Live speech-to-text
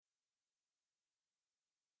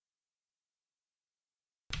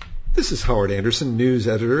This is Howard Anderson, news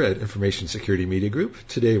editor at Information Security Media Group.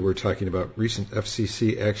 Today we're talking about recent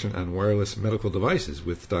FCC action on wireless medical devices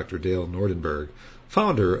with Dr. Dale Nordenberg,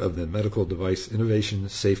 founder of the Medical Device Innovation,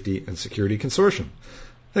 Safety, and Security Consortium.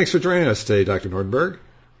 Thanks for joining us today, Dr. Nordenberg.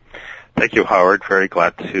 Thank you, Howard. Very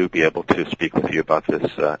glad to be able to speak with you about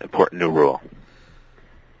this important new rule.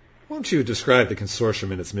 Why don't you describe the consortium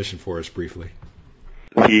and its mission for us briefly?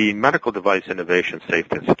 The Medical Device Innovation,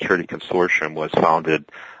 Safety, and Security Consortium was founded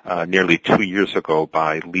nearly 2 years ago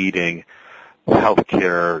by leading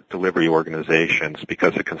healthcare delivery organizations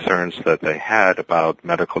because of concerns that they had about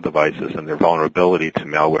medical devices and their vulnerability to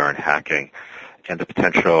malware and hacking and the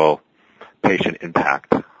potential patient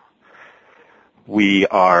impact. We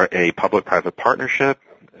are a public-private partnership.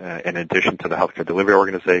 In addition to the healthcare delivery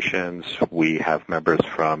organizations, we have members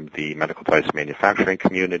from the medical device manufacturing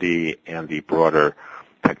community and the broader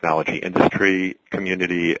technology industry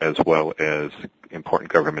community, as well as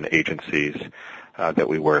important government agencies that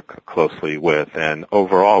we work closely with. And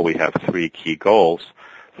overall, we have three key goals.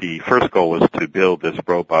 The first goal is to build this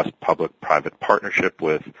robust public-private partnership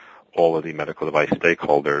with all of the medical device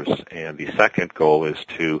stakeholders. And the second goal is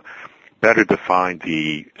to better define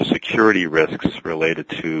the security risks related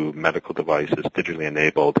to medical devices, digitally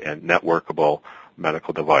enabled and networkable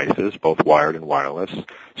medical devices, both wired and wireless,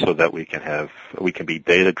 so that we can be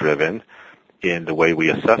data-driven in the way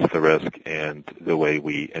we assess the risk and the way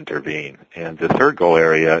we intervene. And the third goal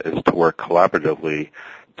area is to work collaboratively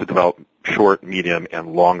to develop short, medium,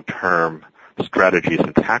 and long-term strategies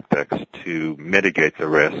and tactics to mitigate the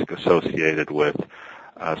risk associated with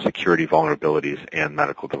security vulnerabilities and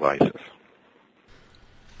medical devices.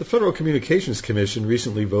 The Federal Communications Commission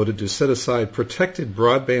recently voted to set aside protected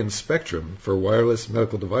broadband spectrum for wireless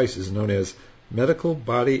medical devices known as medical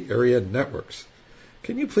body area networks.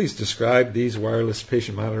 Can you please describe these wireless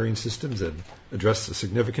patient monitoring systems and address the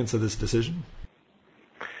significance of this decision?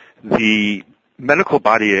 The medical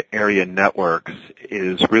body area networks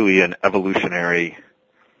is really an evolutionary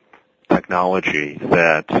technology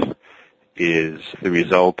that is the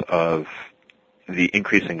result of the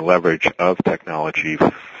increasing leverage of technology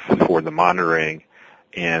for the monitoring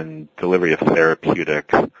and delivery of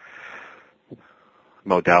therapeutic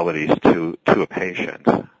modalities to a patient.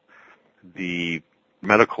 The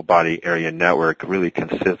medical body area network really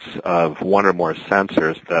consists of one or more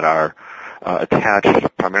sensors that are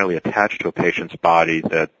primarily attached to a patient's body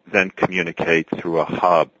that then communicate through a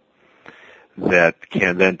hub that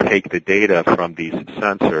can then take the data from these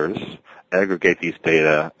sensors, aggregate these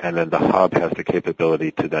data, and then the hub has the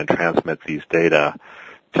capability to then transmit these data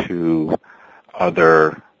to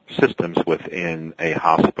other systems within a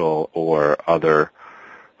hospital or other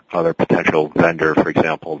potential vendor, for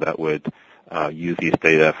example, that would use these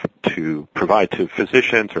data to provide to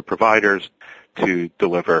physicians or providers to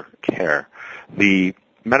deliver care. The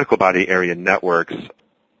medical body area networks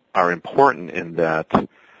are important in that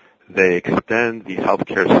they extend the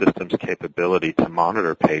healthcare system's capability to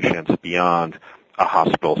monitor patients beyond a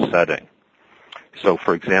hospital setting. So,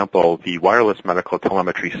 for example, the wireless medical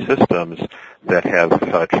telemetry systems that have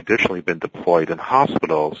traditionally been deployed in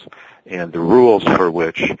hospitals and the rules for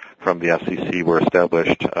which from the FCC were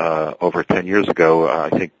established over 10 years ago, I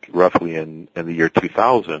think roughly in the year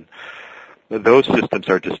 2000, those systems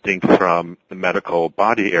are distinct from the medical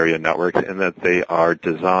body area networks in that they are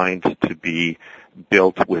designed to be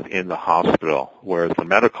built within the hospital, whereas the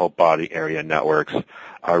medical body area networks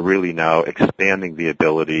are really now expanding the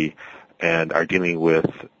ability and are dealing with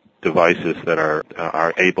devices that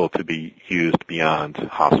are able to be used beyond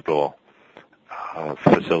hospital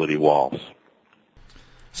facility walls.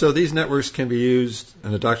 So these networks can be used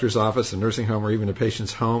in a doctor's office, a nursing home, or even a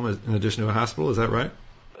patient's home in addition to a hospital, is that right?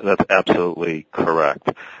 That's absolutely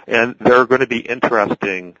correct. And there are going to be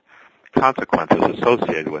interesting consequences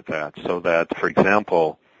associated with that, so that, for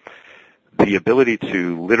example, the ability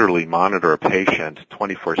to literally monitor a patient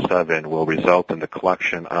 24/7 will result in the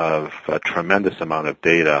collection of a tremendous amount of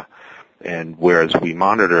data. And whereas we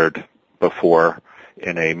monitored before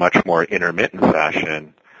in a much more intermittent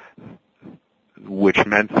fashion, which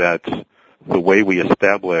meant that the way we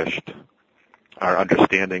established our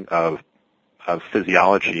understanding of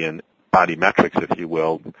physiology and body metrics, if you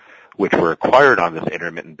will, which were acquired on this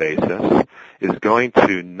intermittent basis, is going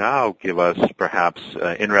to now give us perhaps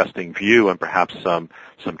an interesting view and perhaps some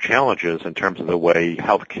challenges in terms of the way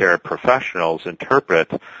healthcare professionals interpret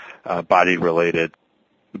body-related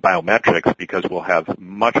biometrics, because we'll have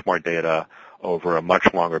much more data over a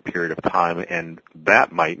much longer period of time, and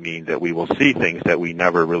that might mean that we will see things that we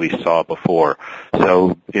never really saw before.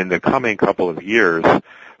 So in the coming couple of years,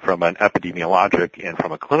 from an epidemiologic and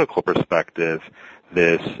from a clinical perspective,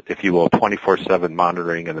 this, if you will, 24/7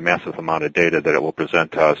 monitoring and the massive amount of data that it will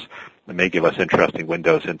present to us. It may give us interesting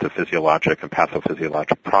windows into physiologic and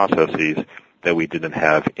pathophysiologic processes that we didn't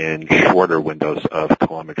have in shorter windows of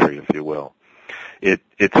telemetry, if you will.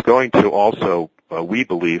 It's going to also, we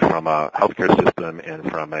believe, from a healthcare system and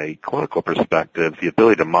from a clinical perspective, the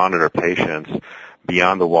ability to monitor patients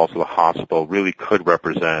beyond the walls of the hospital really could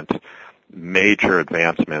represent major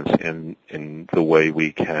advancements in the way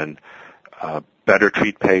we can better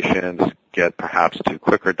treat patients, get perhaps to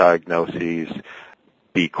quicker diagnoses,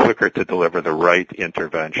 be quicker to deliver the right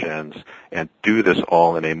interventions, and do this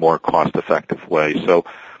all in a more cost-effective way. So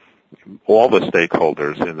all the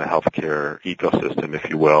stakeholders in the healthcare ecosystem, if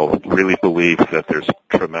you will, really believe that there's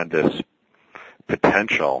tremendous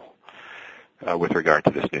potential with regard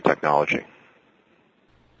to this new technology.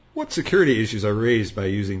 What security issues are raised by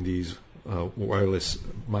using these wireless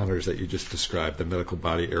monitors that you just described, the medical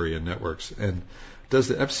body area networks? And does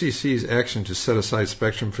the FCC's action to set aside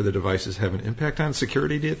spectrum for the devices have an impact on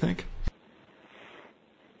security, do you think?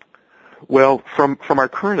 Well, from our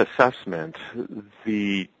current assessment,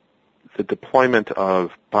 the deployment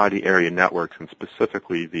of body area networks, and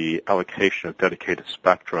specifically the allocation of dedicated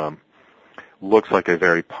spectrum, looks like a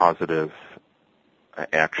very positive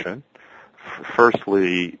action.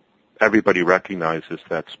 Firstly, everybody recognizes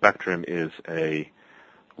that spectrum is a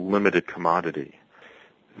limited commodity.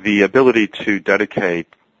 The ability to dedicate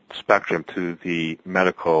spectrum to the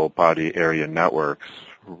medical body area networks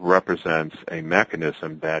represents a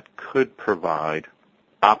mechanism that could provide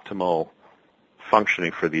optimal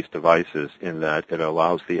functioning for these devices, in that it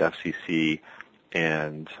allows the FCC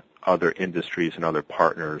and other industries and other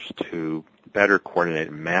partners to better coordinate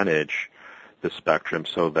and manage the spectrum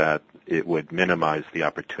so that it would minimize the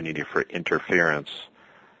opportunity for interference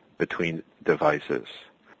between devices.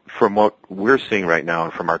 From what we're seeing right now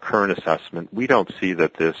and from our current assessment, we don't see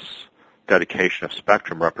that this dedication of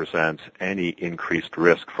spectrum represents any increased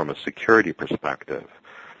risk from a security perspective.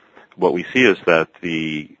 What we see is that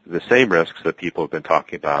the same risks that people have been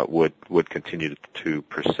talking about would continue to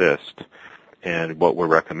persist. And what we're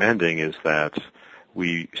recommending is that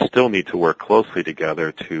we still need to work closely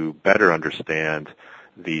together to better understand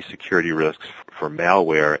the security risks for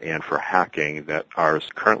malware and for hacking that are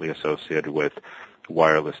currently associated with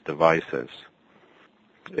wireless devices.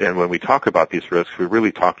 And when we talk about these risks, we're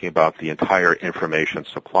really talking about the entire information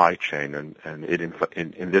supply chain, and it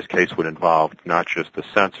in this case would involve not just the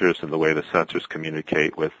sensors and the way the sensors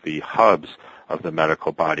communicate with the hubs of the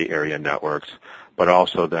medical body area networks, but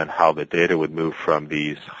also then how the data would move from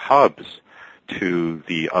these hubs to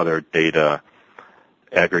the other data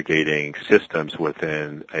aggregating systems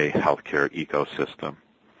within a healthcare ecosystem.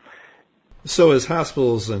 So as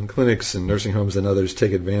hospitals and clinics and nursing homes and others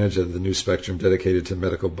take advantage of the new spectrum dedicated to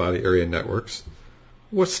medical body area networks,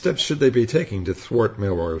 what steps should they be taking to thwart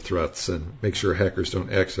malware threats and make sure hackers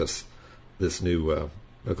don't access this new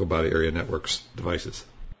medical body area networks devices?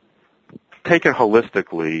 Taken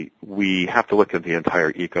holistically, we have to look at the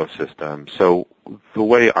entire ecosystem. So the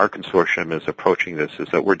way our consortium is approaching this is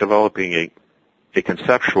that we're developing a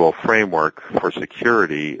conceptual framework for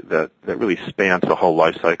security that really spans the whole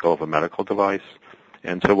life cycle of a medical device.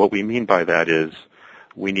 And so what we mean by that is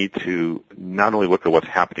we need to not only look at what's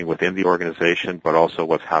happening within the organization, but also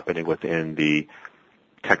what's happening within the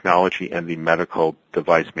technology and the medical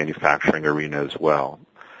device manufacturing arena as well.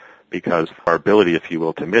 Because our ability, if you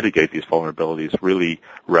will, to mitigate these vulnerabilities really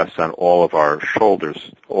rests on all of our shoulders,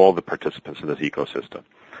 all the participants in this ecosystem.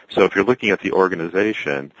 So if you're looking at the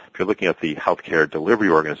organization, if you're looking at the healthcare delivery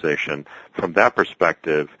organization, from that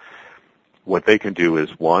perspective, what they can do is,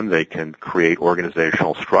 one, they can create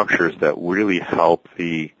organizational structures that really help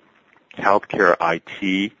the healthcare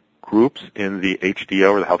IT groups in the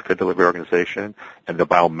HDO, or the healthcare delivery organization, and the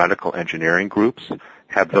biomedical engineering groups,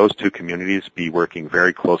 have those two communities be working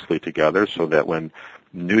very closely together so that when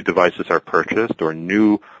new devices are purchased or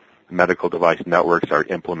new medical device networks are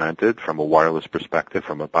implemented from a wireless perspective,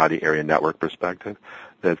 from a body area network perspective,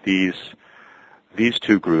 that these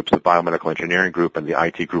two groups, the biomedical engineering group and the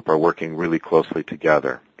IT group, are working really closely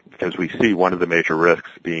together. Because we see one of the major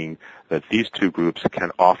risks being that these two groups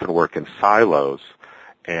can often work in silos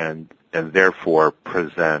and therefore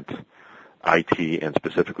present IT and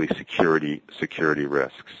specifically security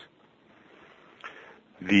risks.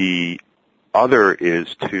 The other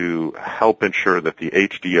is to help ensure that the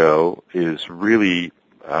HDO is really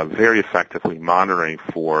very effectively monitoring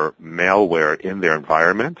for malware in their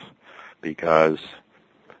environment, because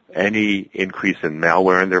any increase in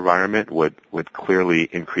malware in their environment would clearly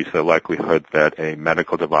increase the likelihood that a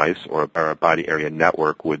medical device or a body area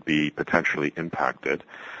network would be potentially impacted.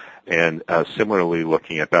 and similarly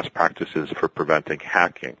looking at best practices for preventing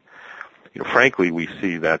hacking. Frankly, we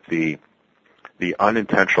see that the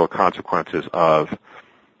unintentional consequences of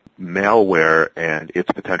malware and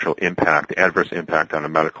its potential impact, adverse impact on a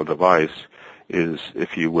medical device is,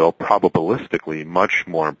 if you will, probabilistically much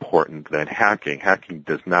more important than hacking. Hacking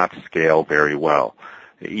does not scale very well.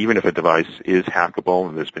 Even if a device is hackable,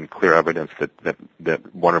 and there's been clear evidence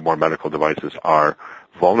that one or more medical devices are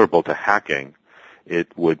vulnerable to hacking,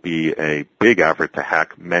 it would be a big effort to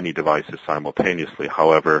hack many devices simultaneously.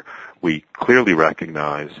 However, we clearly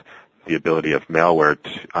recognize the ability of malware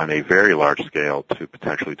on a very large scale to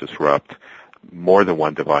potentially disrupt more than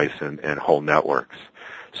one device and whole networks.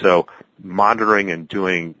 So monitoring and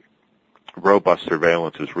doing robust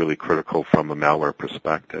surveillance is really critical from a malware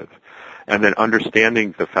perspective. And then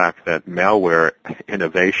understanding the fact that malware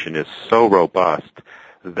innovation is so robust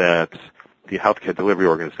that the healthcare delivery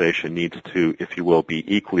organization needs to, if you will, be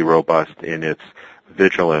equally robust in its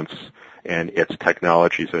vigilance and its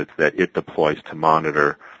technologies that it deploys to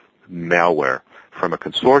monitor malware. From a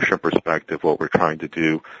consortium perspective, what we're trying to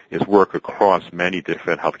do is work across many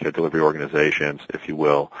different healthcare delivery organizations, if you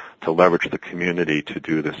will, to leverage the community to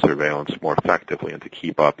do this surveillance more effectively and to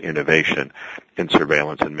keep up innovation in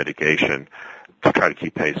surveillance and mitigation to try to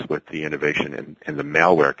keep pace with the innovation in the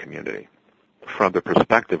malware community. From the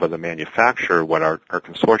perspective of the manufacturer, what our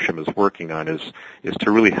consortium is working on is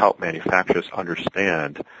to really help manufacturers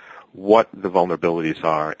understand what the vulnerabilities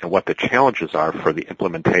are and what the challenges are for the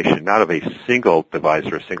implementation, not of a single device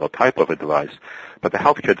or a single type of a device, but the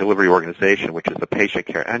healthcare delivery organization, which is the patient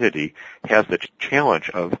care entity, has the challenge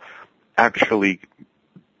of actually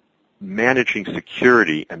managing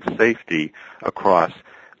security and safety across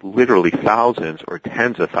literally thousands or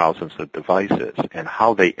tens of thousands of devices and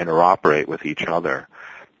how they interoperate with each other.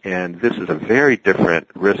 And this is a very different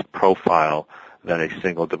risk profile than a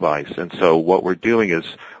single device. And so what we're doing is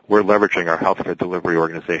we're leveraging our healthcare delivery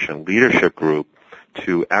organization leadership group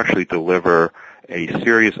to actually deliver a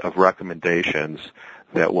series of recommendations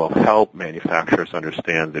that will help manufacturers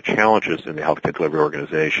understand the challenges in the healthcare delivery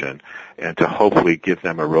organization and to hopefully give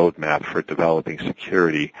them a roadmap for developing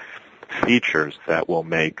security features that will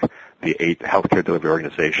make the healthcare delivery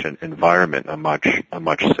organization environment a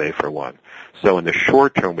much safer one. So in the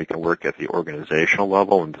short term, we can work at the organizational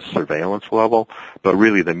level and the surveillance level, but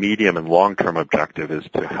really the medium and long-term objective is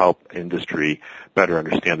to help industry better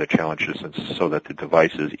understand the challenges and so that the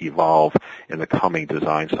devices evolve in the coming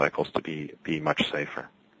design cycles to be much safer.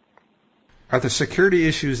 Are the security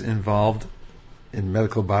issues involved in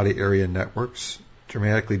medical body area networks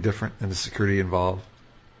dramatically different than the security involved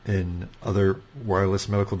in other wireless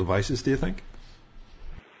medical devices, do you think?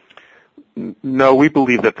 No, we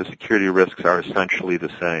believe that the security risks are essentially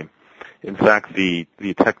the same. In fact, the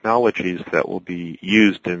technologies that will be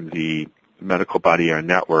used in the medical body area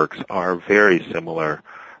networks are very similar,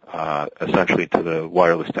 essentially to the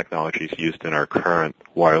wireless technologies used in our current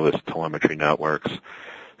wireless telemetry networks.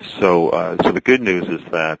 So the good news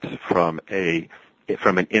is that from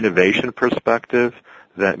an innovation perspective,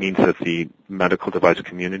 that means that the medical device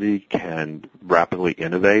community can rapidly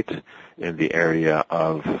innovate in the area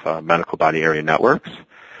of medical body area networks.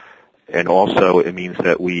 And also it means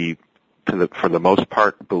that we, for the most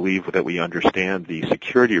part, believe that we understand the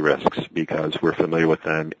security risks because we're familiar with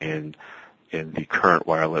them in the current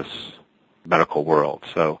wireless medical world.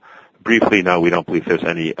 So briefly, no, we don't believe there's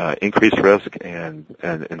any increased risk, and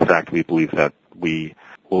in fact, we believe that we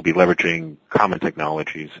will be leveraging common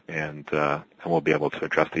technologies and we'll be able to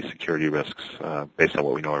address these security risks based on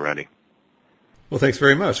what we know already. Well, thanks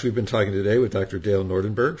very much. We've been talking today with Dr. Dale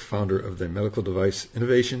Nordenberg, founder of the Medical Device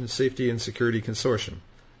Innovation, Safety, and Security Consortium.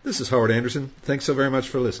 This is Howard Anderson. Thanks so very much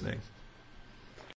for listening.